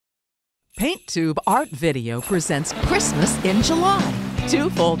PaintTube Art Video presents Christmas in July.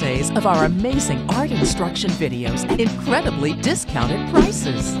 2 full days of our amazing art instruction videos, incredibly discounted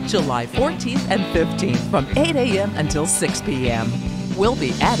prices. July 14th and 15th from 8 a.m. until 6 p.m. We'll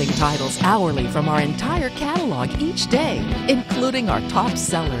be adding titles hourly from our entire catalog each day, including our top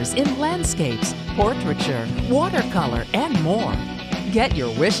sellers in landscapes, portraiture, watercolor, and more. Get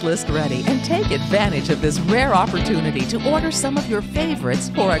your wish list ready and take advantage of this rare opportunity to order some of your favorites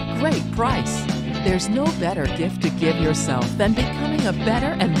for a great price. There's no better gift to give yourself than becoming a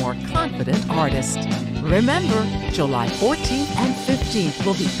better and more confident artist. Remember, July 14th and 15th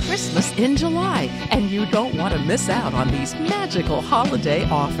will be Christmas in July, and you don't want to miss out on these magical holiday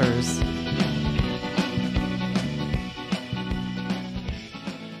offers.